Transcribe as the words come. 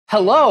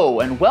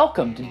Hello and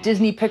welcome to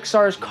Disney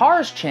Pixar's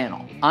Cars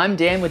channel. I'm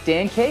Dan with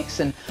Dancakes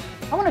and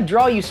I want to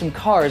draw you some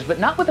cars, but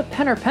not with a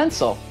pen or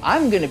pencil.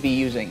 I'm going to be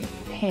using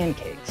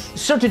pancakes.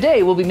 So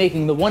today we'll be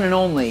making the one and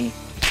only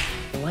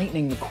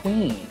Lightning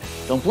McQueen.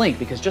 Don't blink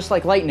because just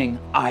like lightning,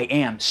 I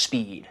am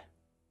speed.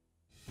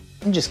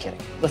 I'm just kidding.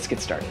 Let's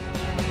get started.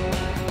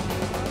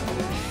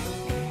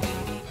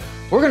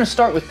 We're going to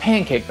start with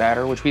pancake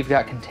batter, which we've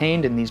got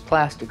contained in these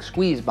plastic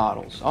squeeze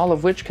bottles, all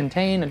of which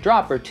contain a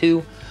drop or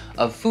two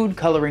of food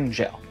coloring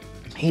gel.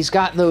 He's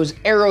got those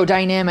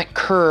aerodynamic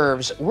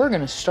curves. We're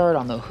gonna start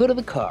on the hood of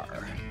the car.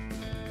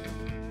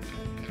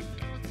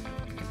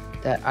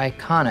 That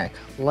iconic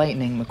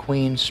Lightning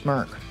McQueen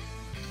smirk.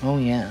 Oh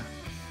yeah,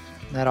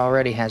 that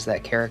already has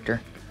that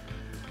character.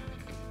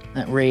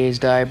 That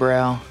raised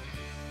eyebrow.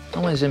 I'm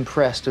always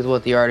impressed with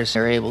what the artists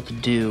are able to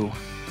do.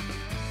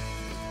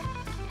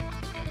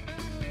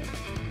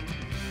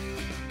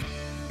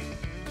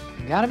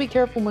 You gotta be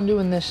careful when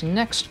doing this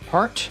next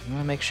part. You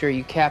wanna make sure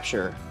you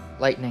capture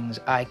Lightning's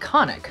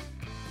iconic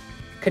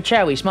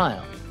Kachowie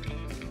smile.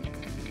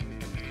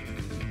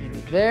 You be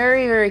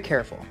very, very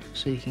careful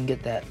so you can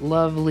get that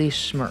lovely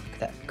smirk,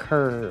 that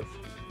curve,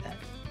 that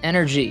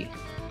energy.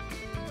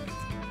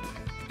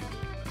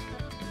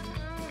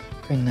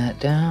 Bring that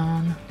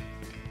down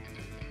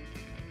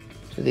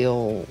to the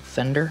old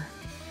fender.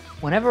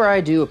 Whenever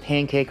I do a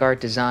pancake art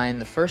design,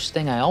 the first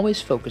thing I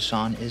always focus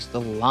on is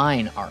the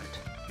line art.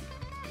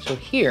 So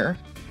here,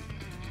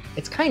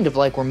 it's kind of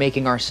like we're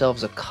making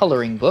ourselves a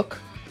coloring book,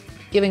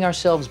 giving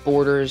ourselves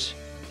borders,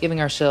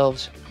 giving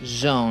ourselves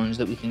zones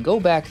that we can go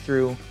back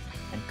through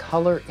and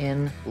color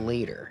in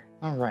later.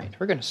 All right,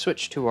 we're gonna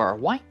switch to our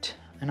white,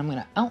 and I'm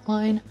gonna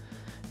outline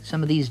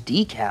some of these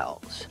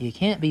decals. You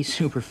can't be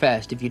super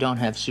fast if you don't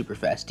have super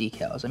fast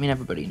decals. I mean,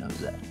 everybody knows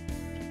that.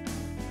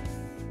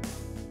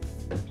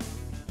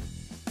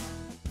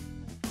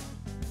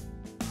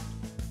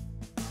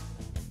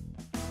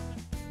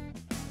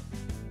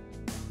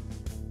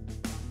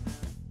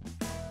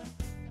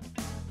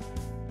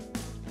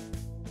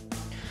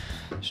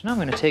 So now I'm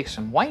gonna take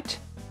some white,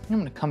 and I'm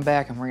gonna come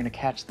back and we're gonna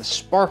catch the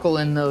sparkle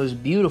in those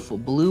beautiful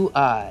blue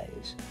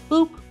eyes.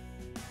 Boop,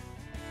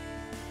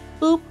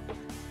 boop.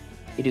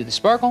 You do the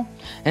sparkle,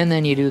 and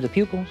then you do the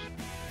pupils,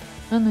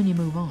 and then you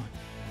move on.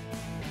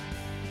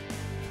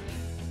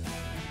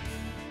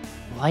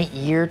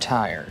 Lightyear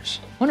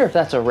tires. Wonder if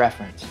that's a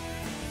reference.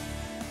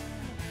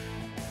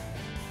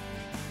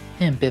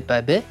 And bit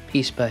by bit,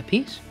 piece by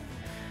piece,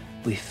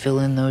 we fill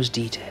in those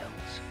details.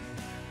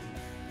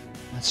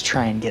 Let's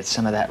try and get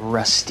some of that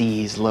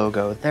Rusty's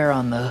logo there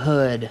on the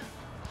hood.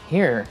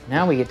 Here,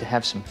 now we get to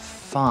have some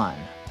fun.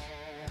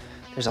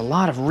 There's a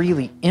lot of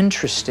really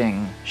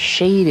interesting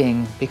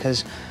shading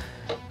because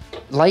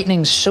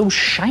lightning's so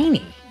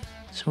shiny.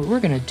 So what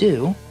we're gonna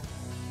do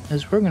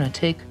is we're gonna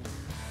take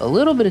a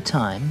little bit of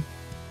time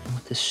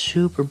with this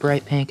super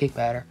bright pancake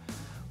batter.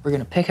 We're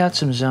gonna pick out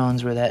some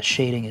zones where that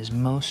shading is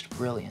most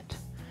brilliant.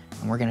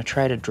 And we're gonna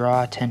try to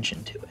draw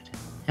attention to it.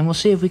 And we'll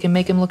see if we can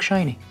make him look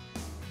shiny.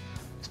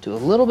 Do a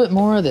little bit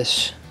more of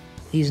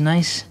these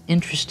nice,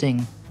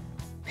 interesting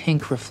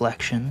pink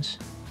reflections.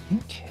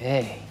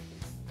 Okay,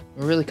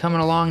 we're really coming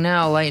along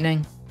now,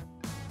 Lightning.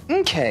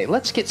 Okay,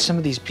 let's get some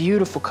of these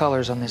beautiful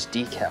colors on this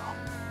decal.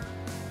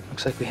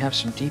 Looks like we have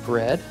some deep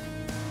red,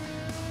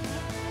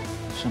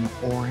 some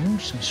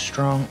orange, some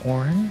strong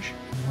orange,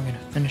 and we're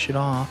gonna finish it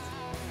off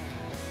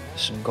with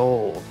some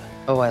gold.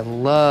 Oh, I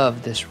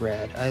love this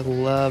red. I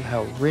love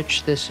how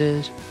rich this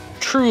is.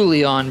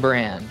 Truly on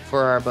brand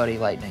for our buddy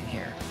Lightning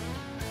here.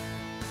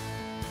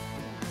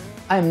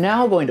 I'm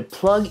now going to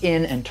plug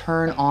in and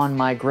turn on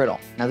my griddle.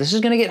 Now this is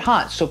gonna get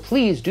hot, so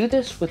please do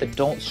this with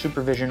adult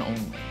supervision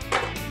only.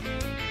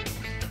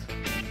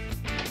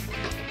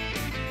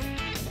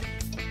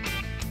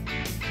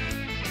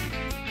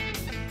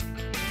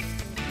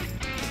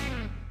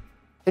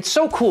 It's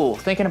so cool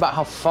thinking about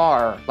how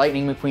far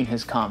Lightning McQueen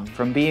has come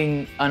from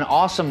being an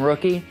awesome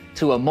rookie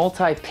to a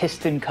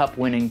multi-piston cup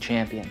winning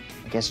champion.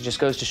 I guess it just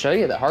goes to show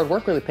you that hard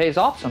work really pays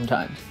off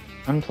sometimes.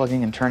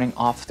 Unplugging and turning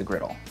off the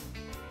griddle.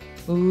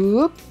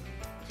 Whoop,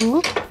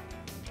 whoop. I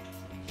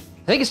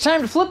think it's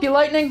time to flip you,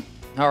 Lightning.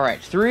 All right,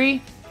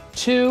 3,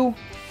 2,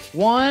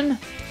 1.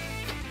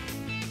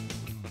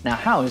 Now,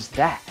 how is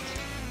that?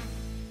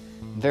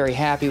 I'm very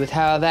happy with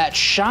how that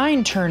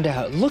shine turned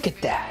out. Look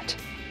at that.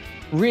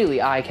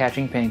 Really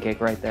eye-catching pancake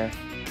right there.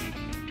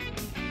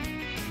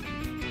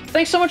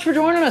 Thanks so much for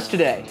joining us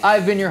today.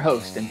 I've been your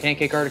host and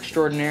pancake art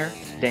extraordinaire,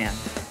 Dan.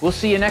 We'll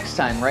see you next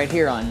time right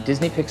here on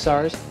Disney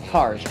Pixar's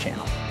Cars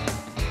channel.